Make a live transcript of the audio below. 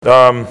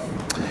In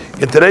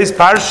today's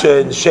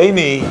parsha, in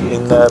Sheni,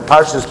 in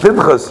Parshas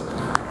Pinchas,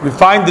 we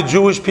find the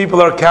Jewish people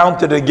are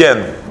counted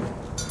again.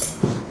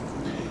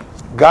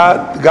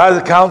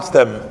 God counts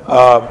them.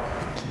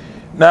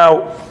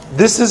 Now,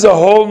 this is a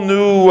whole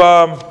new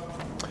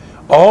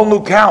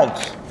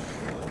count.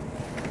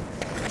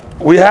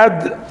 We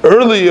had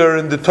earlier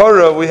in the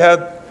Torah, we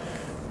had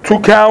two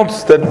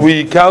counts that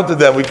we counted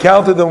them. We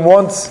counted them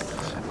once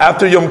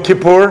after Yom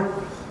Kippur.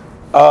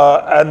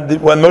 And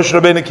when Moshe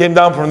Rabbeinu came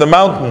down from the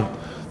mountain,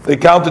 they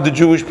counted the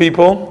Jewish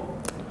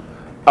people.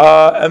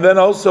 And then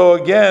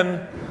also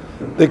again,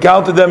 they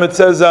counted them, it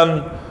says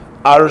on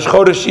Rosh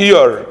Chodesh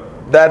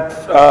Iyar, that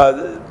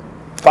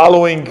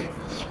following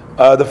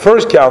the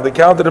first count, they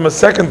counted them a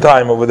second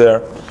time over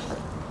there.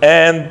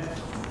 And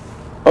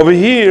over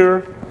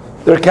here,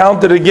 they're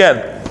counted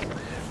again.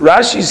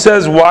 Rashi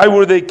says, why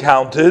were they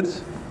counted?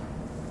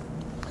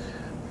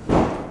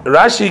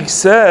 Rashi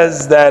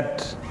says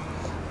that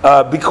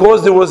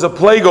because there was a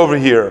plague over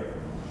here.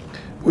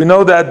 We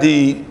know that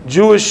the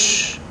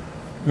Jewish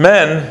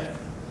men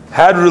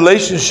had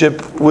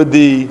relationship with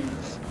the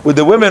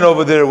women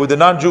over there, with the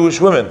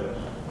non-Jewish women.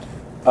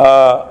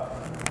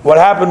 What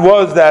happened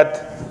was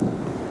that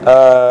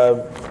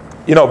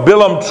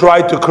Bilam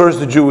tried to curse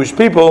the Jewish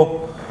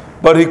people,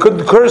 but he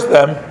couldn't curse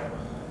them,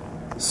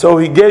 so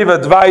he gave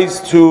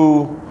advice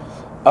to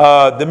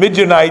the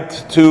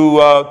Midianite,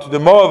 to the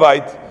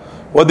Moabite,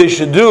 what they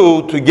should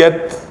do to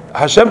get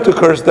Hashem to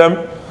curse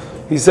them.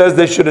 He says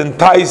they should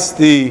entice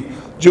the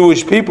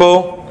Jewish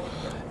people.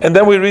 And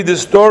then we read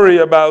this story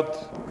about,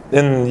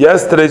 in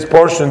yesterday's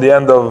portion, the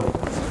end of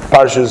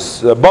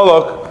Parshas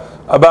Balak,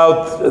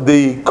 about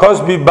the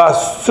Cosbi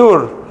Bas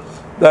Sur,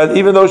 that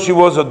even though she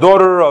was a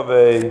daughter of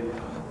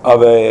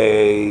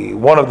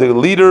one of the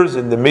leaders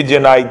in the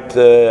Midianite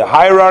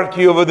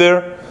hierarchy over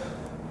there,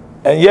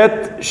 and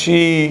yet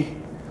she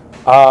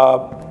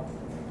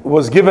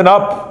was given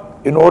up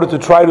in order to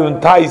try to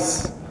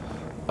entice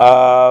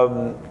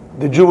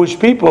the Jewish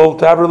people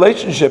to have a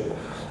relationship.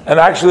 And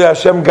actually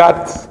Hashem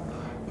got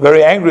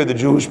very angry at the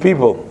Jewish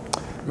people.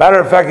 Matter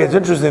of fact, it's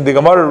interesting, the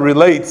Gemara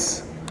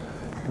relates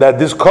that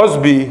this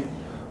Cosbi,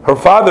 her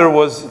father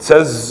was, it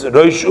says,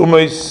 Rosh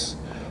Umeis,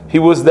 he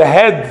was the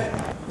head.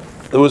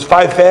 There was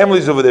 5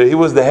 families over there. He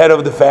was the head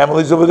of the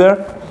families over there.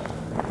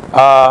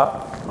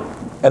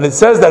 And it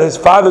says that his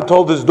father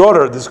told his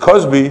daughter, this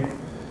Cosbi,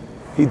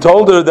 he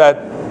told her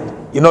that,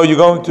 you're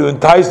going to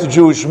entice the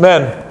Jewish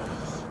men,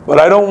 but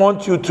I don't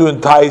want you to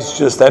entice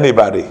just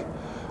anybody.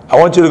 I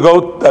want you to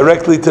go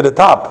directly to the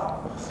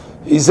top.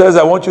 He says,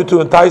 I want you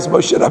to entice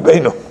Moshe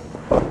Rabbeinu.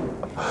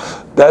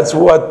 That's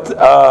what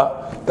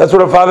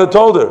her father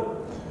told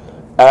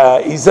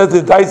her. He said to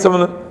entice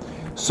someone.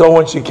 So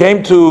when she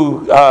came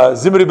to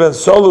Zimri ben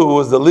Solu, who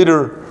was the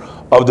leader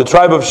of the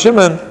tribe of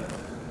Shimon,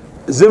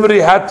 Zimri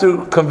had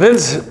to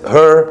convince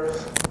her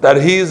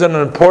that he is an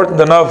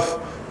important enough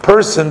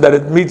person that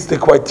it meets the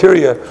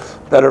criteria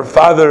that her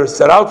father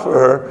set out for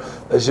her.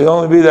 It should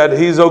only be that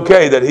he's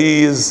okay, that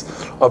he is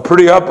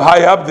pretty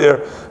high up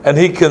there, and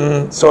he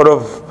can sort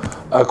of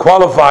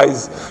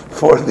qualifies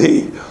for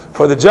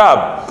the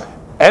job.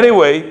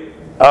 Anyway,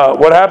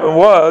 what happened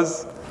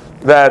was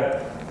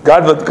that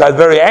God got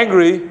very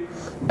angry,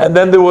 and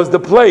then there was the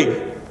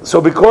plague. So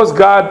because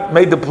God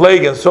made the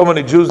plague and so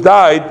many Jews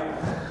died,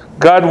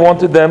 God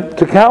wanted them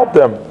to count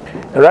them.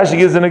 And Rashi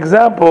gives an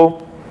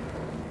example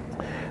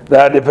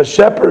that if a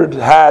shepherd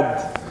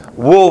had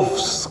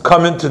wolves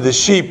come into the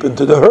sheep,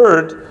 into the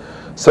herd,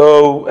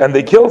 and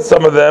they killed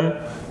some of them,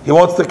 he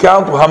wants to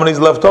count how many is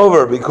left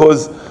over,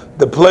 because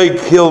the plague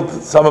killed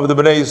some of the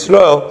Bnei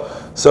Yisrael,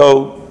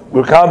 so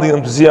we're counting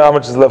them to see how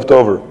much is left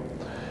over.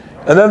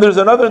 And then there's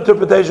another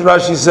interpretation.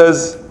 Rashi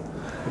says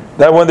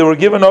that when they were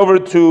given over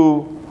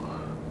to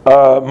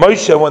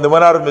Moshe, when they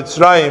went out of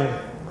Mitzrayim,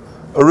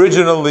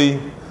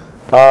 originally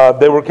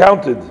they were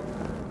counted.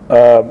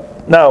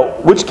 Now,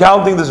 which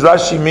counting does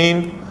Rashi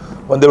mean?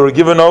 When they were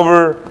given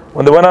over,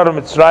 when they went out of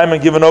Mitzrayim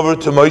and given over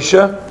to Moshe?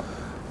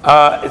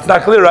 It's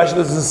not clear. Rashi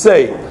doesn't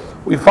say.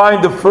 We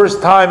find the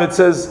first time it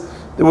says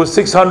there were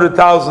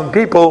 600,000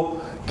 people,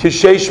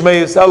 Kishesh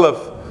Meis Elef,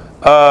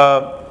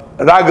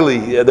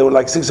 Ragli, there were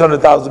like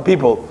 600,000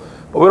 people.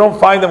 But we don't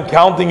find them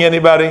counting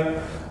anybody.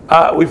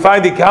 We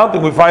find the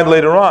counting, we find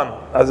later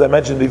on, as I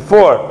mentioned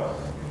before,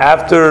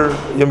 after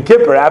Yom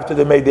Kippur, after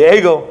they made the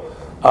Egel,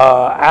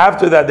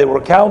 after that they were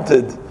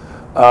counted.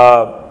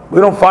 We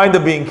don't find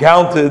them being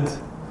counted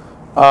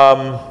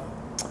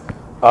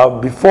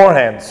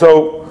beforehand.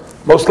 So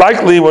most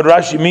likely what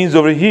Rashi means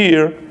over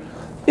here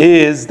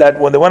is that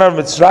when they went out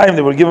of Mitzrayim,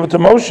 they were given to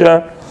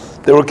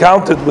Moshe, they were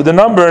counted with the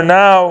number.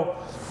 Now,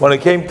 when it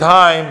came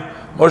time,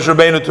 Moshe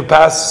Rabbeinu to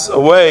pass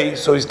away,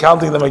 so he's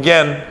counting them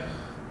again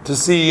to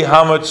see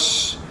how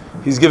much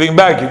he's giving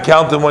back. You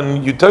count them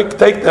when you take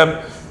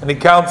them, and he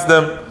counts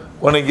them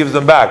when he gives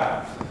them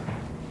back.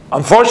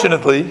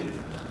 Unfortunately,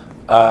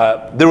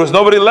 there was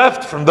nobody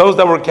left from those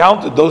that were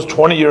counted, those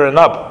 20 years and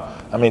up.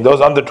 I mean,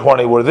 those under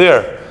 20 were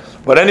there.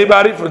 But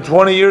anybody from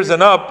 20 years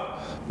and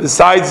up,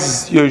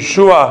 besides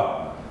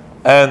Yeshua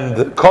and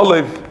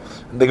Kolev,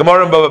 The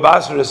Gemara in Baba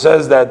Basra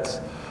says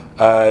that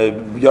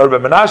Yorba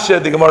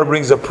Menashe, the Gemara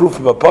brings a proof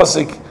from a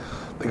pasuk.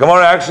 The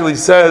Gemara actually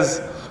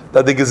says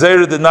that the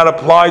Gezerah did not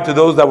apply to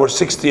those that were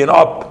 60 and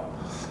up.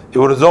 It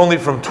was only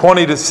from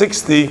 20 to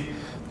 60.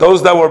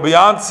 Those that were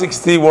beyond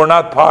 60 were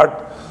not part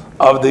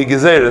of the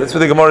Gezerah. That's what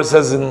the Gemara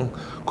says in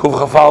Kuv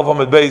Chafal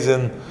Vamid Beis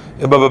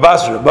in Baba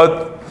Basra.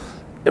 But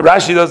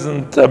Rashi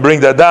doesn't bring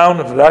that down.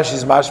 If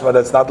Rashi's mashma,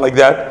 that's not like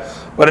that.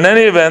 But in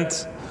any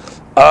event,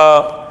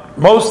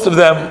 most of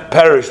them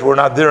perished, were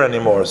not there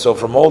anymore. So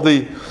from all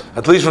the,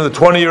 at least from the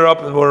 20-year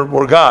up,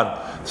 were gone.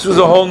 This was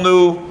a whole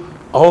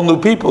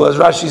new people. As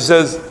Rashi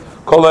says,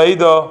 Kol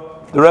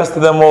Ha'ida, the rest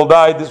of them all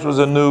died. This was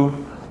a new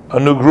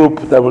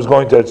group that was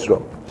going to Eretz.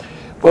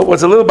 But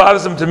what's a little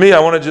bothersome to me, I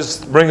want to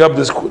just bring up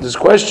this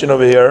question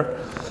over here.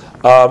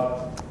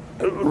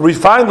 We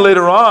find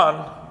later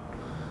on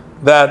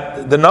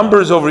that the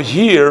numbers over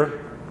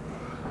here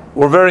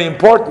were very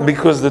important,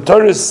 because the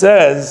Torah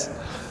says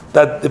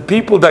that the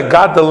people that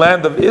got the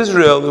land of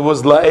Israel, it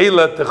was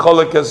La'ela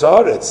Techolek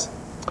Haaretz.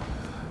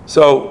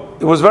 So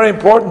it was very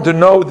important to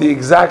know the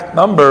exact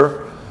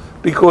number,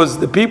 because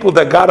the people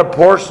that got a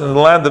portion of the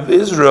land of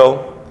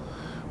Israel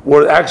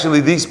were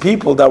actually these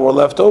people that were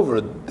left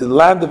over. The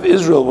land of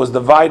Israel was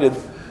divided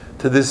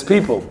to these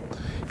people.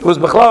 It was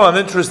Bechlal an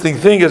interesting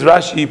thing, as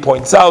Rashi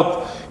points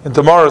out in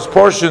tomorrow's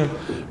portion.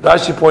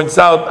 Rashi points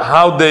out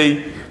how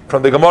they,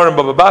 from the Gemara and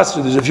Baba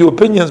Basra, there's a few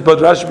opinions, but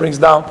Rashi brings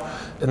down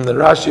in the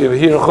Rashi over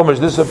here in Chumash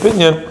this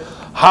opinion,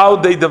 how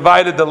they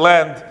divided the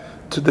land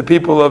to the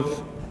people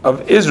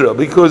of Israel.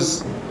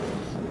 Because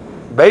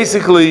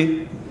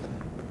basically,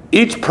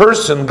 each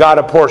person got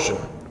a portion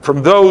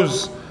from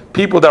those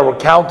people that were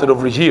counted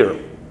over here.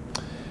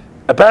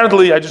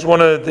 Apparently, I just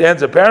wanted to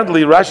answer.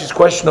 Apparently, Rashi's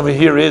question over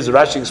here is,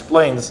 Rashi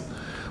explains,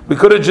 we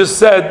could have just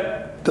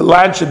said the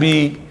land should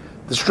be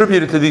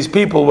distributed to these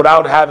people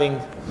without having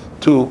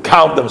to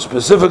count them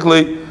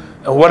specifically,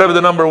 and whatever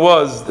the number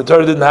was, the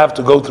Torah didn't have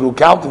to go through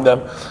counting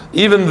them,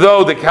 even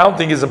though the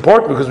counting is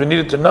important, because we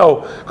needed to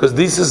know, because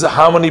this is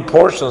how many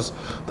portions.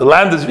 The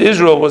land of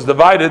Israel was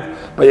divided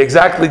by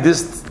exactly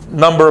this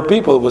number of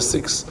people. It was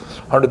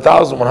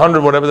 600,000,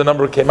 100, whatever the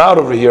number came out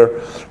over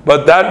here.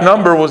 But that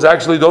number was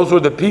actually, those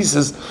were the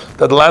pieces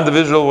that the land of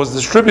Israel was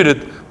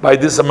distributed by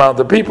this amount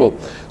of people.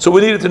 So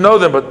we needed to know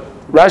them, but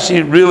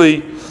Rashi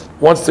really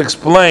wants to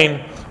explain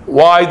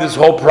why this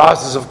whole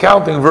process of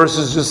counting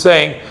versus just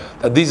saying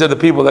that these are the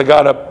people that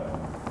got a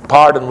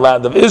part in the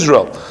land of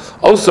Israel.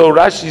 Also,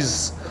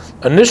 Rashi's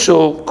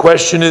initial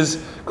question is,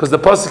 because the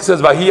pasuk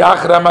says, Vahi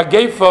achra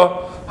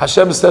magefa,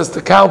 Hashem says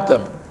to count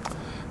them.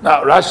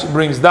 Now, Rashi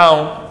brings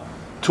down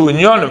two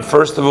inyanim.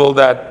 First of all,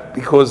 that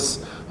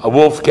because a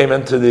wolf came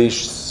into the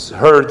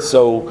herd,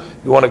 so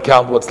you want to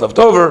count what's left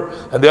over,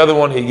 and the other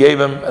one he gave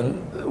him,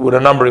 and with a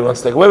number he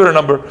wants to take away with a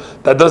number,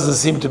 that doesn't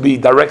seem to be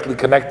directly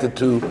connected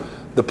to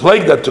the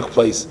plague that took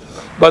place.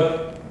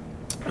 But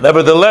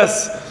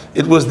nevertheless,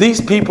 it was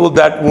these people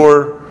that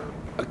were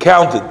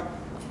counted,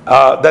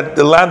 that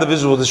the land of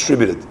Israel was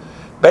distributed.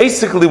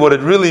 Basically, what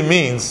it really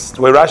means,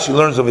 the way Rashi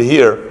learns over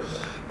here,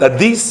 that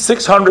these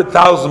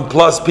 600,000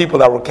 plus people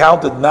that were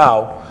counted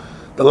now,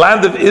 the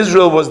land of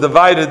Israel was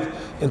divided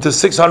into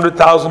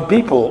 600,000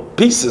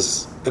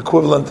 pieces,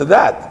 equivalent to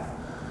that.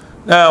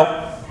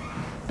 Now,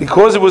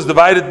 because it was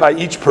divided by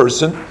each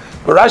person,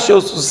 but Rashi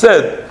also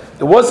said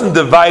it wasn't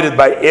divided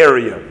by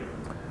area.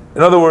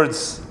 In other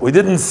words, we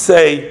didn't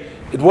say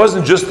it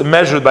wasn't just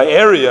measured by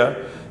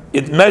area,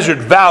 it measured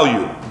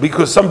value.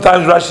 Because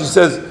sometimes Rashi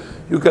says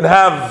you can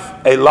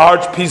have a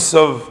large piece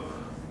of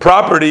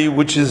property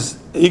which is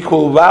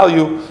equal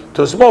value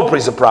to a small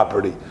piece of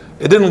property.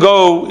 It didn't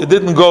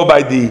go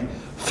by the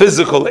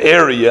physical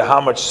area,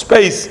 how much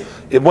space,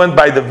 it went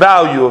by the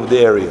value of the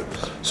area.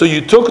 So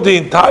you took the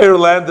entire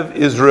land of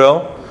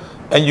Israel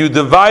and you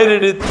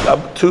divided it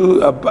up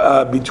to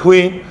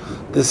between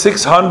the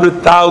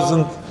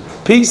 600,000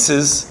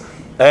 pieces,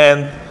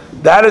 and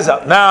that is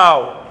out.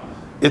 Now,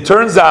 it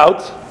turns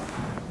out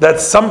that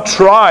some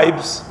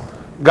tribes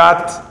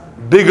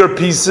got bigger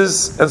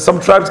pieces and some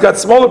tribes got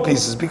smaller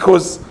pieces,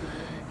 because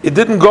it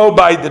didn't go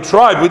by the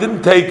tribe. We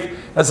didn't take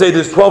and say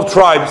there's 12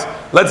 tribes,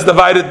 let's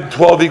divide it in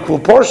 12 equal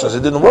portions.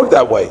 It didn't work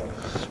that way,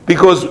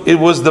 because it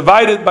was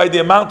divided by the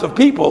amount of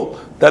people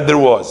that there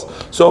was.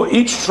 So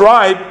each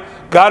tribe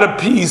got a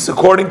piece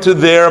according to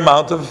their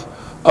amount of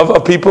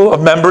people,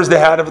 of members they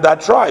had of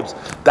that tribes.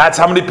 That's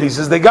how many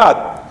pieces they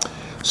got.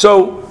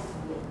 So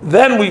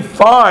then we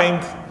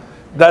find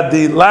that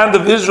the land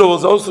of Israel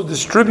was also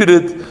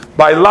distributed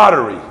by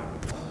lottery.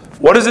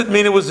 What does it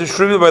mean it was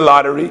distributed by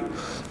lottery?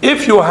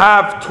 If you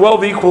have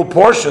 12 equal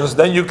portions,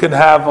 then you can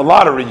have a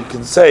lottery. You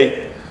can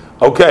say,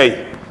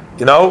 okay,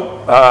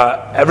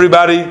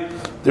 everybody,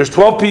 there's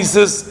 12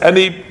 pieces, and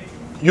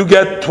you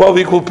get 12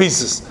 equal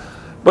pieces.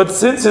 But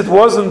since it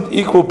wasn't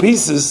equal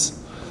pieces,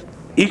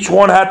 each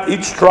tribe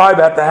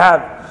had to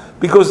have,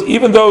 because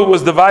even though it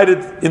was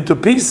divided into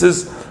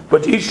pieces,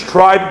 but each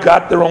tribe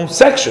got their own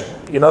section.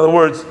 In other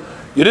words,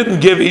 you didn't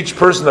give each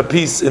person a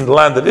piece in the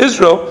land of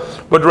Israel,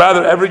 but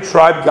rather every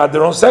tribe got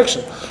their own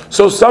section.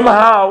 So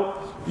somehow,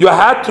 you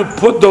had to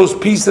put those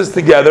pieces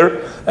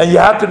together, and you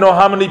had to know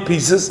how many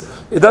pieces.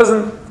 It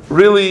doesn't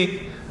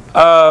really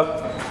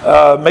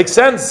make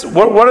sense.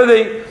 What are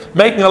they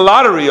making a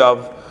lottery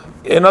of?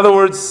 In other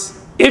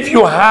words, if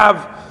you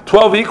have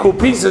 12 equal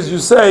pieces, you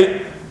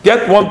say,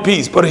 get one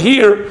piece. But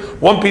here,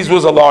 one piece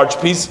was a large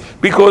piece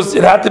because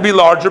it had to be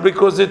larger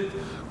because it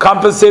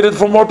compensated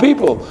for more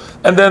people.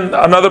 And then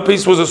another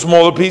piece was a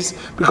smaller piece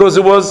because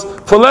it was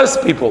for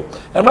less people.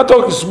 And I'm not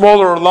talking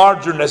smaller or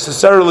larger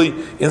necessarily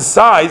in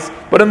size,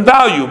 but in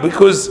value,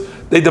 because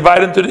they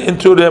divide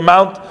into the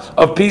amount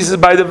of pieces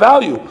by the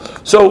value.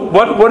 So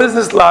what is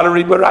this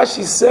lottery? But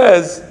Rashi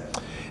says,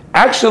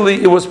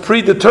 actually it was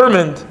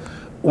predetermined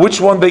which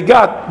one they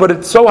got, but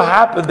it so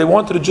happened they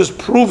wanted to just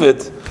prove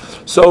it,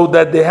 so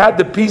that they had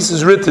the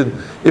pieces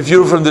written. If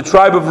you're from the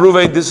tribe of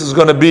Reuven, this is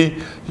going to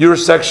be your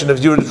section.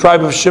 If you're the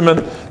tribe of Shimon,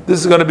 this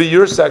is going to be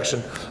your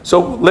section.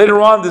 So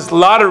later on, this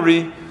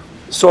lottery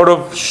sort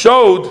of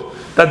showed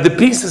that the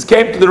pieces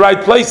came to the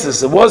right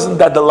places. It wasn't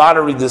that the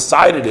lottery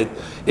decided it.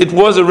 It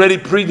was already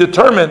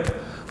predetermined,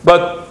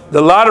 but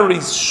the lottery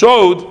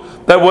showed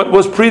that what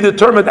was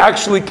predetermined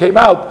actually came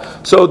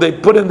out. So they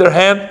put in their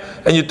hand,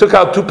 and you took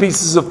out two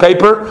pieces of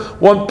paper.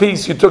 One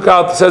piece you took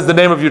out says the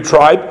name of your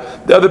tribe.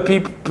 The other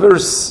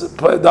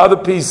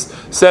piece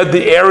said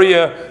the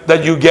area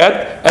that you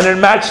get, and it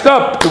matched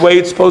up the way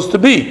it's supposed to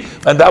be.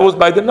 And that was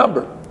by the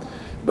number.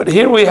 But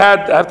here I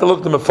have to look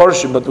at the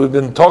Mefarshim, but we've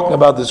been talking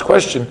about this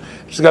question.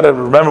 You just got to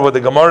remember what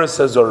the Gemara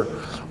says, or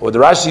what the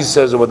Rashi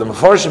says, or what the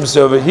Mefarshim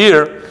say over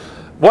here.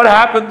 What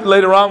happened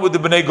later on with the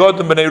Bnei Gad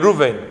and Bnei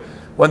Reuven?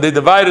 When they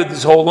divided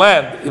this whole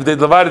land, if they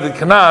divided the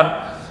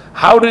Canaan,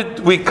 how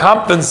did we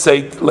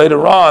compensate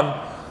later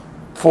on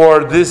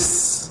for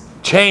this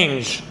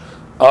change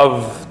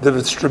of the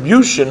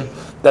distribution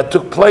that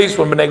took place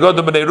when Bnei Gad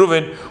and Bnei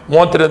Reuven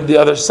wanted on the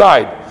other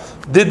side?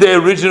 Did they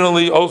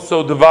originally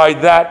also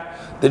divide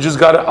that? They just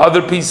got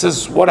other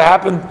pieces? What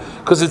happened?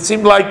 Because it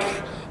seemed like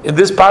in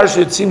this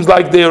parasha, it seems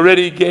like they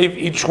already gave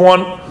each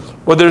one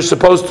what they're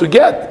supposed to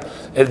get.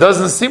 It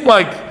doesn't seem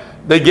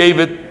like they gave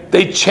it.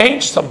 They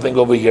changed something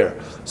over here.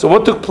 So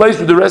what took place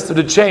with the rest of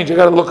the change? I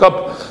got to look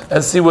up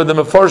and see what the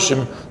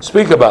Mefarshim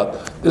speak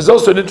about. There's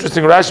also an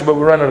interesting Rashi, but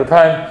we're running out of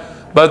time.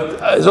 But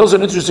there's also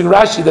an interesting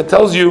Rashi that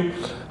tells you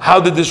how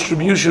the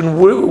distribution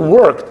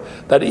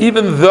worked. That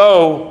even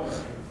though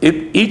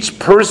each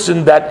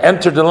person that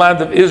entered the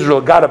land of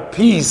Israel got a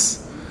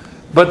piece,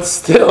 but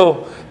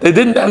still they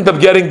didn't end up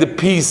getting the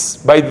piece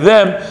by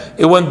them.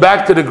 It went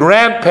back to the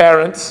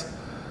grandparents,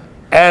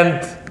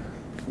 and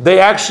they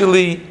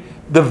actually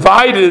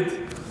divided.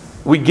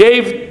 We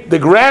gave the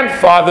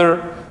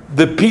grandfather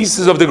the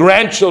pieces of the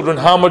grandchildren,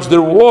 how much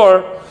there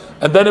were,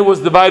 and then it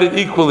was divided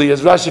equally.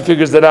 As Rashi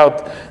figures that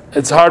out,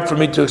 it's hard for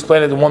me to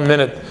explain it in 1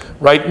 minute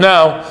right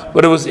now,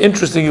 but it was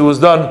interesting. It was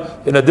done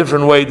in a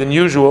different way than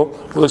usual.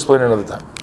 We'll explain it another time.